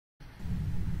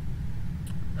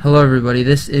Hello everybody,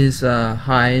 this is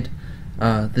Hyde.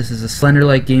 This is a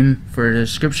Slender-like game for a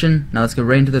description. Now let's go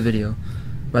right into the video.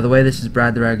 By the way, this is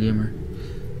Brad the Rad Gamer.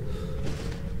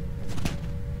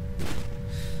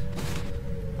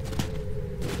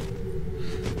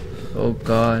 Oh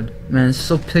god, man, it's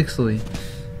so pixely.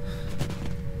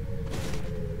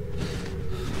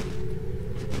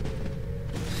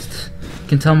 You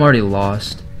can tell I'm already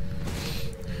lost.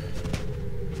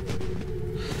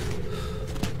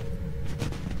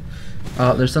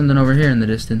 Oh, there's something over here in the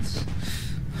distance.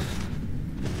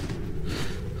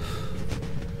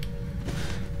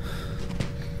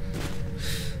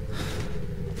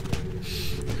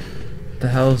 The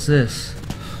hell is this?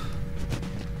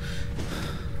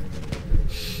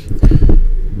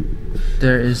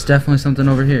 There is definitely something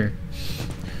over here.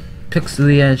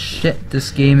 Pixely as shit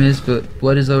this game is, but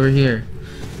what is over here?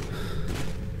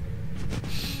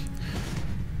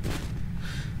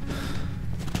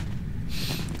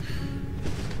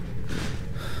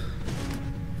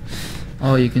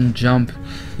 Oh, you can jump,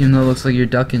 even though it looks like you're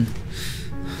ducking.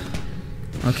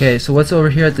 Okay, so what's over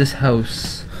here at this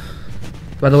house?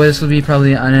 By the way, this will be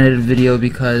probably an unedited video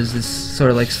because it's sort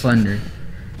of like Slender.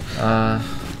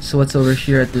 So what's over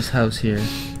here at this house here?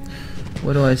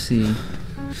 What do I see?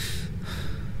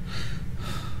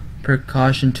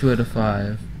 Precaution 2 out of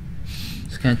 5.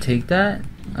 So can I take that?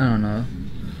 I don't know.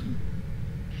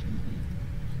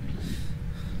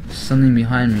 Something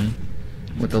behind me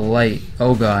with a light.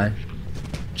 Oh god.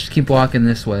 Just keep walking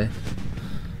this way.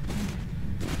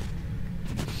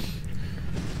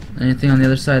 Anything on the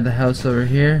other side of the house over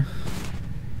here?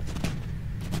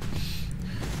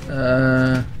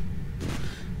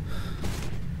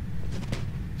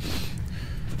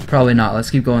 Probably not. Let's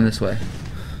keep going this way.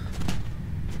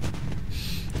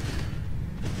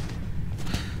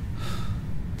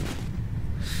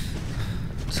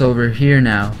 It's over here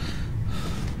now.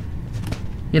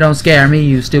 You don't scare me,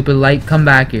 you stupid light. Come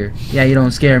back here. Yeah, you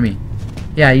don't scare me.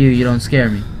 Yeah, you don't scare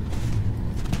me.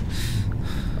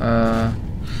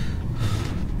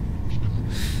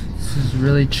 This is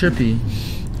really trippy.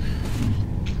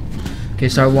 Okay,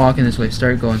 start walking this way.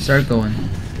 Start going, start going.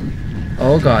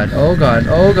 Oh god, oh god,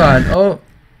 oh god, oh!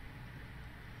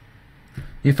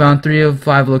 You found 3 of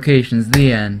 5 locations.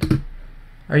 The end.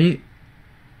 Are you...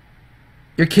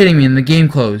 You're kidding me, and the game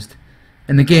closed.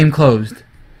 And the game closed.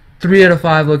 3 out of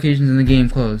 5 locations in the game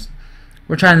closed.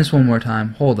 We're trying this one more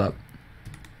time. Hold up.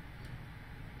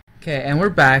 Okay, and we're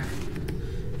back.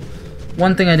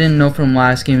 One thing I didn't know from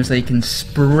last game is that you can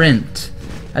sprint.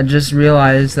 I just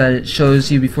realized that it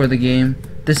shows you before the game.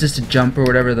 This is to jump or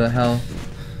whatever the hell.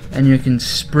 And you can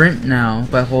sprint now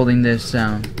by holding this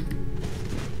down.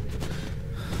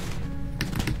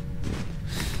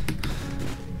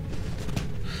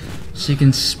 So you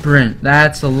can sprint.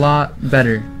 That's a lot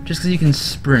better. Just because you can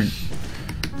sprint.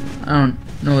 I don't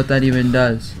know what that even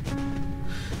does.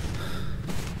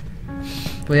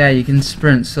 But yeah, you can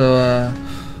sprint. So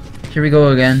here we go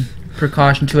again.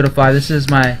 Precaution 2 out of 5. This is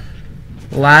my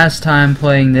last time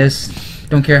playing this.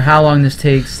 Don't care how long this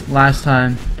takes. Last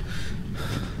time.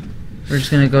 We're just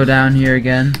gonna go down here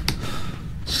again.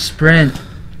 Sprint.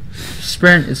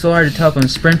 Sprint. It's so hard to tell if I'm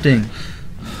sprinting.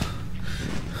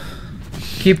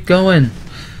 Keep going.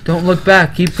 Don't look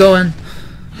back. Keep going.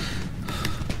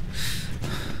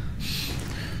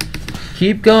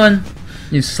 Keep going.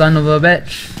 You son of a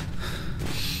bitch.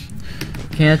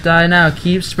 Can't die now.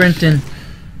 Keep sprinting.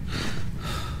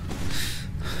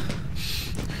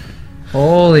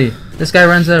 Holy. This guy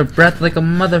runs out of breath like a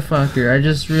motherfucker. I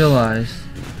just realized.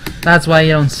 That's why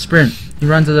you don't sprint. He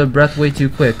runs out of breath way too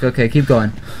quick. Okay, keep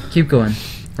going. Keep going.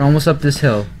 We're almost up this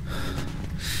hill.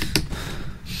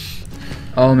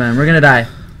 Oh man, we're gonna die.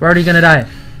 We're already gonna die.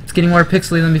 It's getting more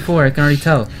pixely than before, I can already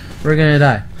tell. We're gonna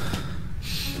die.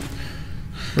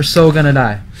 We're so gonna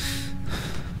die.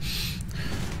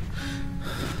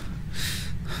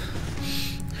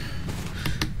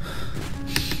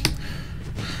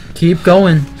 Keep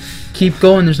going. Keep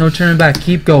going, there's no turning back.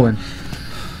 Keep going.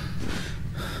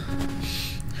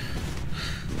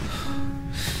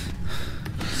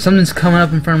 Something's coming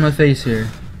up in front of my face here.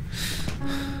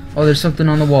 Oh, there's something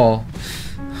on the wall.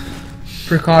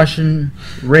 Precaution,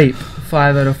 rape,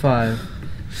 5 out of 5.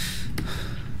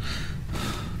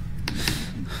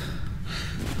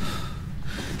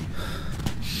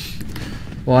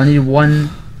 Well, I need 1,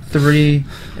 3,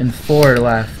 and 4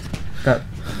 left. Got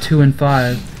 2 and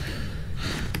 5.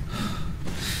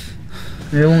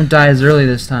 Maybe I won't die as early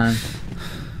this time.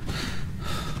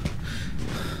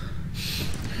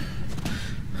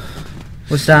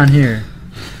 What's down here?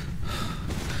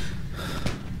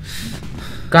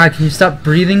 God, can you stop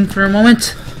breathing for a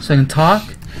moment so I can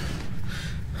talk?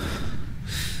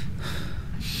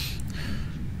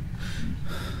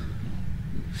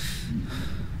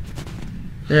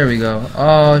 There we go.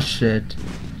 Oh shit.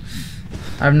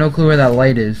 I have no clue where that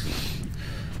light is.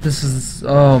 This is...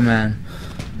 oh man.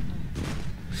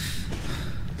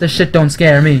 This shit don't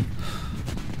scare me.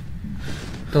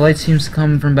 The light seems to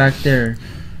come from back there.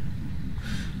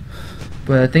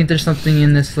 But I think there's something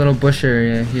in this little bush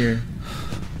area here.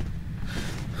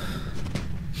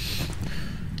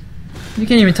 You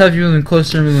can't even tell if you're moving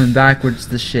closer or moving backwards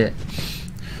to shit.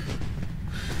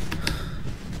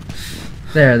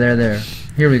 There.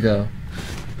 Here we go.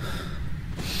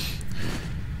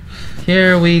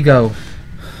 Here we go.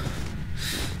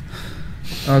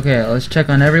 Okay, let's check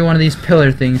on every one of these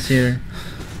pillar things here.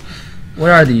 What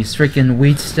are these? Freaking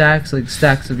wheat stacks? Like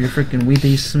stacks of your freaking wheat that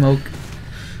you smoke?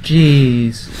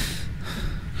 Jeez.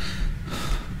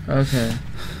 Okay.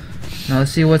 Now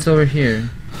let's see what's over here.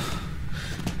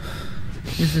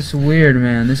 This is weird,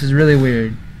 man. This is really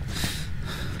weird.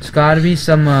 It's gotta be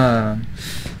some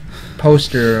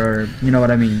poster, or you know what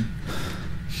I mean,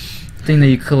 thing that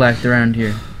you collect around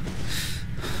here.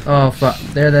 Oh fuck,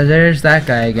 there's that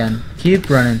guy again. Keep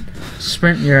running.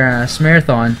 Sprint your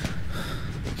marathon.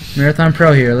 Marathon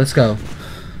Pro here, let's go.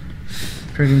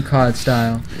 Friggin' COD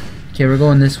style. Okay, we're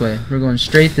going this way. We're going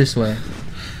straight this way.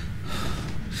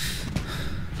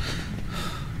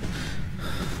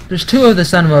 There's two of the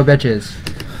son of a bitches.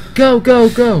 Go, go,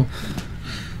 go!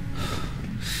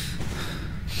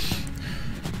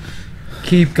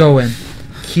 Keep going.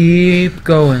 Keep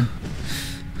going.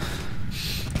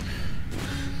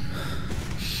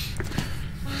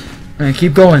 And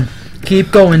keep going.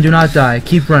 Keep going. Do not die.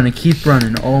 Keep running. Keep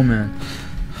running. Oh man.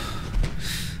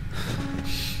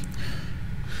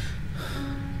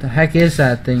 The heck is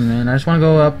that thing, man? I just want to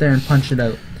go up there and punch it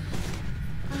out.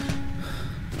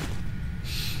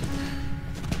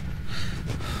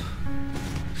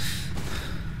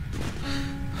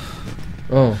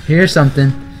 Oh, here's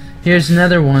something. Here's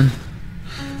another one.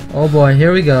 Oh boy,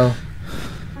 here we go.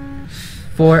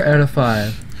 4 out of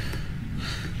 5.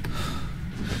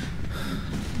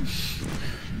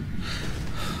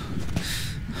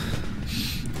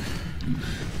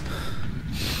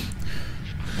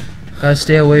 Gotta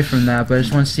stay away from that, but I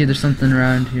just want to see if there's something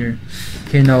around here.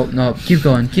 Okay, no, keep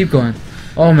going, keep going.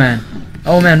 Oh man,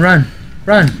 run,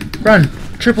 run, run,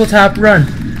 triple tap, run.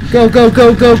 Go, go,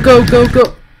 go, go, go, go,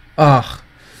 go. Ugh.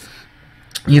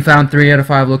 You found 3 out of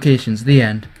 5 locations. The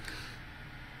end.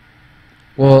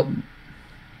 Well,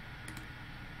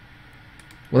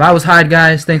 that was Hyde,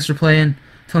 guys. Thanks for playing.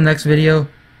 Till next video,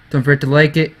 don't forget to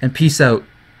like it, and peace out.